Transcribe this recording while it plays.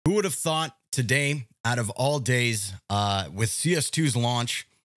would have thought today, out of all days, with CS2's launch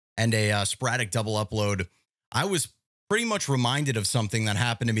and a sporadic double upload, I was pretty much reminded of something that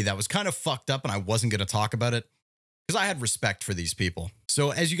happened to me that was kind of fucked up, and I wasn't going to talk about it because I had respect for these people. So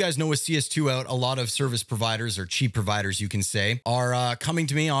as you guys know, with CS2 out, a lot of service providers, or cheap providers, you can say, are coming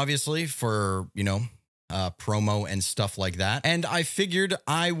to me, obviously, for, you know, promo and stuff like that. And I figured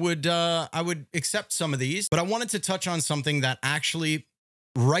I would accept some of these, but I wanted to touch on something that actually,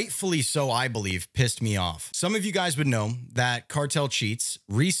 rightfully so, I believe, pissed me off. Some of you guys would know that Cartel Cheats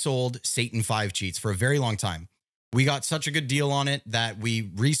resold SATAN5 cheats for a very long time. We got such a good deal on it that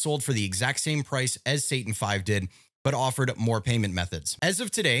we resold for the exact same price as SATAN5 did, but offered more payment methods. As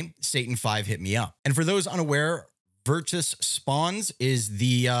of today, SATAN5 hit me up. And for those unaware, Virtus Spawns is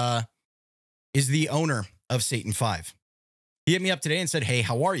the owner of SATAN5. He hit me up today and said, "Hey,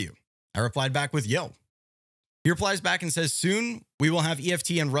 how are you?" I replied back with, "Yo." He replies back and says, "Soon we will have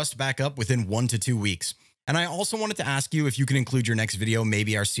EFT and Rust back up within 1 to 2 weeks. And I also wanted to ask you if you can include your next video,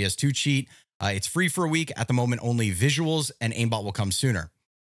 maybe our CS2 cheat. It's free for a week. At the moment, only visuals, and aimbot will come sooner."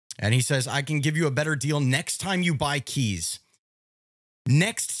 And he says, "I can give you a better deal next time you buy keys."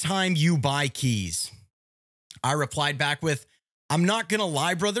 Next time you buy keys. I replied back with, "I'm not going to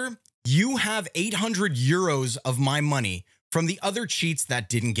lie, brother. You have 800 euros of my money from the other cheats that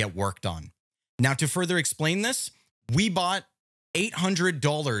didn't get worked on." Now, to further explain this, we bought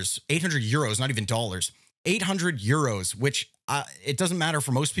 $800, 800 euros, not even dollars, 800 euros, which it doesn't matter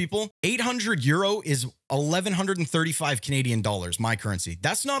for most people. 800 euro is 1,135 Canadian dollars, my currency.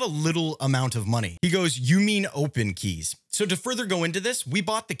 That's not a little amount of money. He goes, "You mean open keys?" So to further go into this, we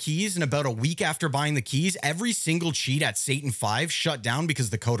bought the keys, and about a week after buying the keys, every single cheat at SATAN5 shut down because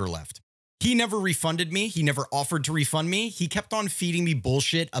the coder left. He never refunded me. He never offered to refund me. He kept on feeding me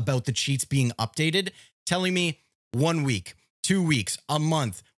bullshit about the cheats being updated, telling me 1 week, 2 weeks, a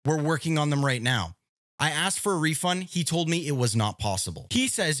month, we're working on them right now. I asked for a refund. He told me it was not possible. He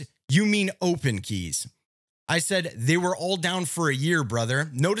says, "You mean open keys?" I said, "They were all down for a year,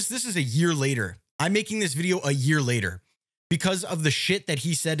 brother." Notice this is a year later. I'm making this video a year later because of the shit that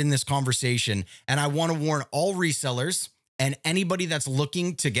he said in this conversation. And I want to warn all resellers and anybody that's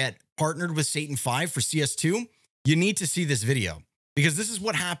looking to get partnered with SATAN5 for CS2, you need to see this video because this is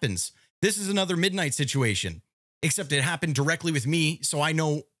what happens. This is another midnight situation, except it happened directly with me. So I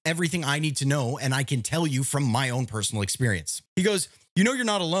know everything I need to know, and I can tell you from my own personal experience. He goes, "You know, you're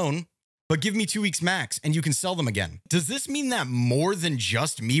not alone, but give me 2 weeks max and you can sell them again." Does this mean that more than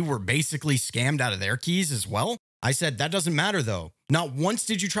just me were basically scammed out of their keys as well? I said, "That doesn't matter though. Not once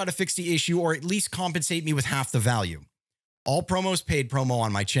did you try to fix the issue or at least compensate me with half the value. All promos paid promo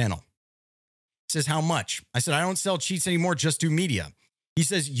on my channel." He says, "How much?" I said, "I don't sell cheats anymore, just do media." He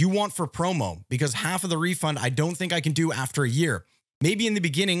says, "You want for promo because half of the refund I don't think I can do after a year. Maybe in the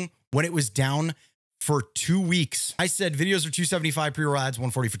beginning when it was down for 2 weeks." I said, "Videos are 275, pre-roll ads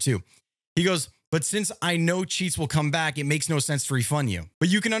 140 for 2. He goes, "But since I know cheats will come back, it makes no sense to refund you. But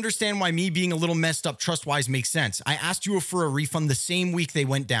you can understand why me being a little messed up trust-wise makes sense. I asked you for a refund the same week they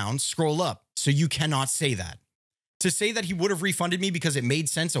went down. Scroll up. So you cannot say that." To say that he would have refunded me because it made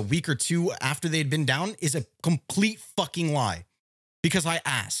sense a week or two after they had been down is a complete fucking lie. Because I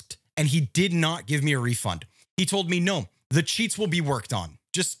asked and he did not give me a refund. He told me, "No, the cheats will be worked on."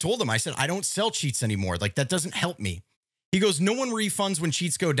 Just told him, I said, "I don't sell cheats anymore. Like, that doesn't help me." He goes, "No one refunds when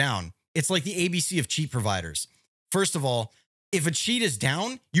cheats go down. It's like the ABC of cheat providers. First of all, if a cheat is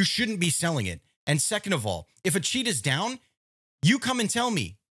down, you shouldn't be selling it. And second of all, if a cheat is down, you come and tell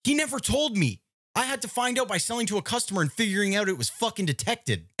me." He never told me. I had to find out by selling to a customer and figuring out it was fucking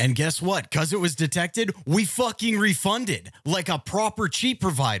detected. And guess what? Because it was detected, we fucking refunded like a proper cheat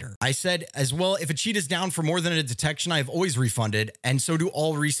provider. I said as well, if a cheat is down for more than a detection, I've always refunded, and so do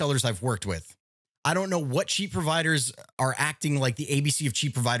all resellers I've worked with. I don't know what cheat providers are acting like the ABC of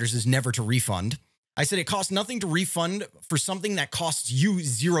cheat providers is never to refund. I said it costs nothing to refund for something that costs you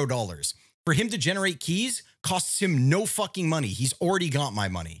 $0. For him to generate keys costs him no fucking money. He's already got my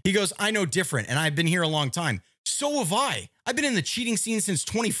money. He goes, "I know different, and I've been here a long time." So have I. I've been in the cheating scene since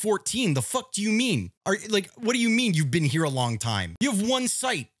 2014. The fuck do you mean? What do you mean you've been here a long time? You have one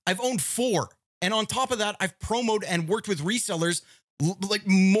site. I've owned 4. And on top of that, I've promoted and worked with resellers like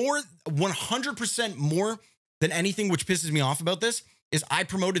more, 100% more than anything, which pisses me off about this is I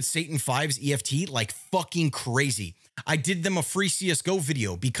promoted SATAN5's EFT like fucking crazy. I did them a free CSGO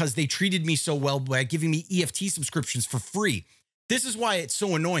video because they treated me so well by giving me EFT subscriptions for free. This is why it's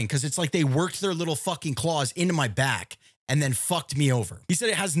so annoying, because it's like they worked their little fucking claws into my back and then fucked me over. He said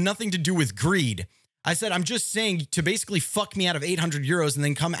it has nothing to do with greed. I said, I'm just saying to basically fuck me out of 800 euros and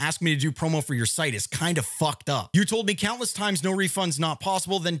then come ask me to do promo for your site is kind of fucked up. You told me countless times no refunds not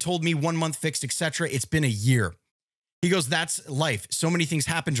possible, then told me 1 month fixed, etc. It's been a year. He goes, that's life. So many things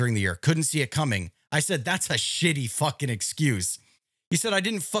happened during the year. Couldn't see it coming. I said, that's a shitty fucking excuse. He said, I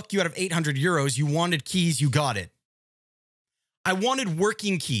didn't fuck you out of 800 euros. You wanted keys, you got it. I wanted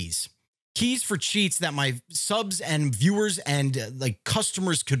working keys. Keys for cheats that my subs and viewers and like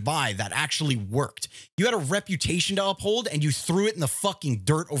customers could buy that actually worked. You had a reputation to uphold and you threw it in the fucking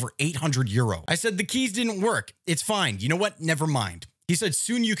dirt over 800 euro. I said, the keys didn't work. It's fine. You know what? Never mind. He said,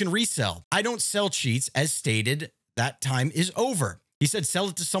 soon you can resell. I don't sell cheats as stated. That time is over. He said, sell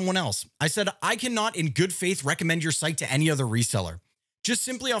it to someone else. I said, I cannot in good faith recommend your site to any other reseller. Just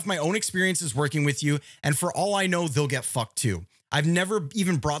simply off my own experiences working with you. And for all I know, they'll get fucked too. I've never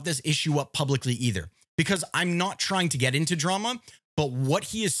even brought this issue up publicly either because I'm not trying to get into drama, but what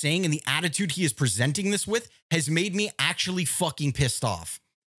he is saying and the attitude he is presenting this with has made me actually fucking pissed off.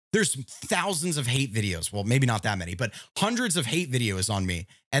 There's thousands of hate videos. Well, maybe not that many, but hundreds of hate videos on me.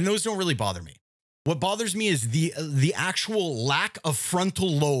 And those don't really bother me. What bothers me is the actual lack of frontal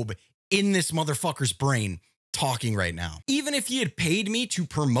lobe in this motherfucker's brain talking right now. Even if he had paid me to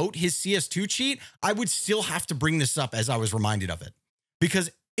promote his CS2 cheat, I would still have to bring this up as I was reminded of it because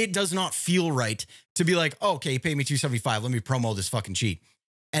it does not feel right to be like, oh, okay, he paid me $275. Let me promo this fucking cheat.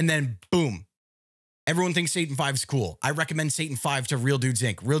 And then boom, everyone thinks SATAN5 is cool. I recommend SATAN5 to Real Dudes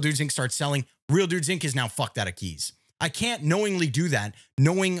Inc. Real Dudes Inc. starts selling. Real Dudes Inc. is now fucked out of keys. I can't knowingly do that,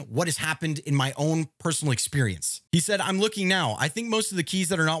 knowing what has happened in my own personal experience. He said, I'm looking now. I think most of the keys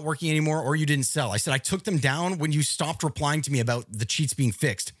that are not working anymore or you didn't sell. I said, I took them down when you stopped replying to me about the cheats being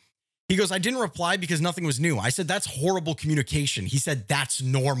fixed. He goes, I didn't reply because nothing was new. I said, that's horrible communication. He said, that's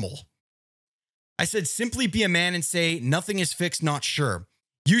normal. I said, simply be a man and say, nothing is fixed, not sure.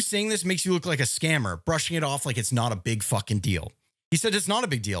 You saying this makes you look like a scammer, brushing it off like it's not a big fucking deal. He said, it's not a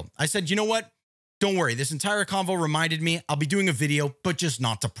big deal. I said, you know what? Don't worry, this entire convo reminded me I'll be doing a video, but just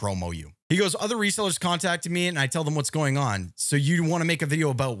not to promo you. He goes, other resellers contacted me and I tell them what's going on. So you want to make a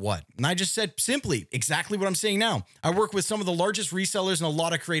video about what? And I just said simply exactly what I'm saying now. I work with some of the largest resellers and a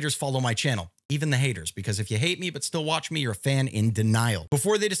lot of creators follow my channel. Even the haters, because if you hate me but still watch me, you're a fan in denial.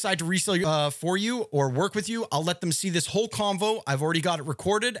 Before they decide to resell for you or work with you, I'll let them see this whole convo. I've already got it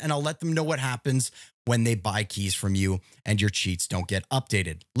recorded and I'll let them know what happens when they buy keys from you and your cheats don't get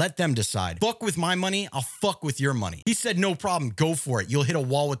updated. Let them decide. Fuck with my money, I'll fuck with your money. He said, no problem, go for it. You'll hit a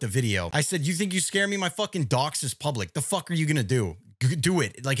wall with the video. I said, you think you scare me? My fucking docs is public. The fuck are you gonna do? Do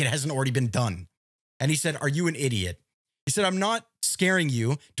it like it hasn't already been done. And he said, are you an idiot? He said, I'm not scaring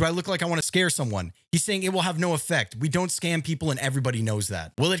you. Do I look like I want to scare someone? He's saying it will have no effect. We don't scam people and everybody knows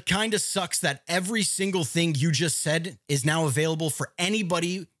that. Well, it kind of sucks that every single thing you just said is now available for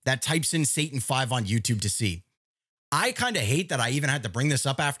anybody that types in SATAN5 on YouTube to see. I kind of hate that I even had to bring this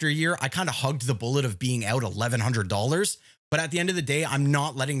up after a year. I kind of hugged the bullet of being out $1,100. But at the end of the day, I'm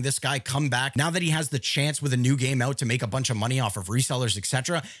not letting this guy come back now that he has the chance with a new game out to make a bunch of money off of resellers,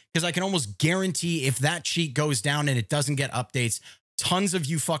 etc. Because I can almost guarantee if that cheat goes down and it doesn't get updates, tons of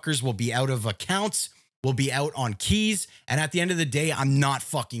you fuckers will be out of accounts, will be out on keys. And at the end of the day, I'm not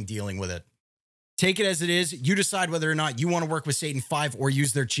fucking dealing with it. Take it as it is. You decide whether or not you want to work with SATAN5 or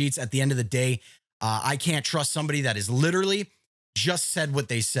use their cheats. At the end of the day, I can't trust somebody that is literally just said what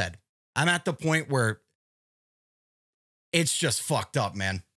they said. I'm at the point where it's just fucked up, man.